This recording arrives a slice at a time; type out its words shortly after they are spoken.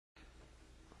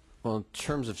Well, in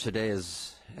terms of today,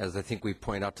 as I think we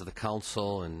point out to the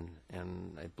council and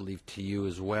I believe to you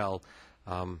as well,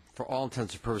 for all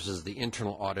intents and purposes, the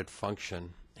internal audit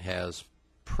function has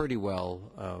pretty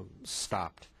well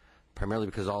stopped, primarily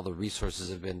because all the resources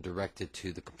have been directed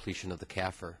to the completion of the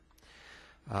CAFR.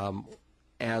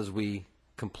 As we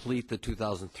complete the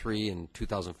 2003 and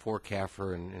 2004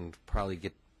 CAFR and probably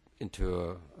get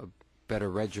into a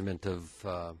better regiment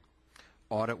of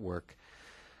audit work,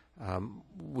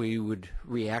 we would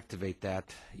reactivate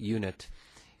that unit.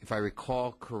 If I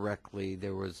recall correctly,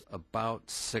 there was about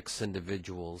 6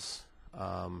 individuals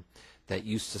that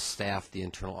used to staff the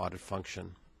internal audit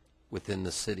function within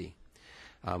the city.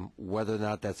 Whether or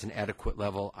not that's an adequate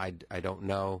level, I don't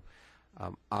know.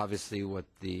 Obviously, what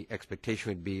the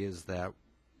expectation would be is that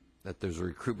there's a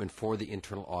recruitment for the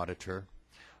internal auditor.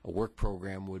 A work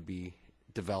program would be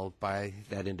developed by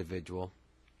that individual.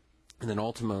 And then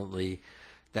ultimately,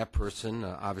 that person,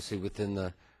 obviously within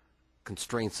the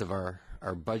constraints of our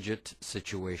budget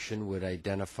situation, would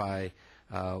identify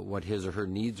what his or her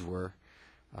needs were.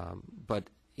 But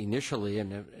initially,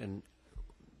 and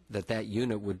that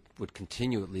unit would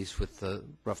continue at least with the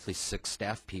roughly 6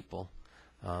 staff people.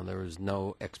 There was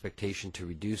no expectation to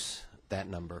reduce that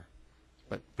number.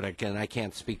 But again, I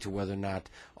can't speak to whether or not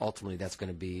ultimately that's going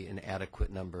to be an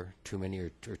adequate number, too many or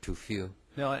too few.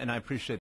 No, and I appreciate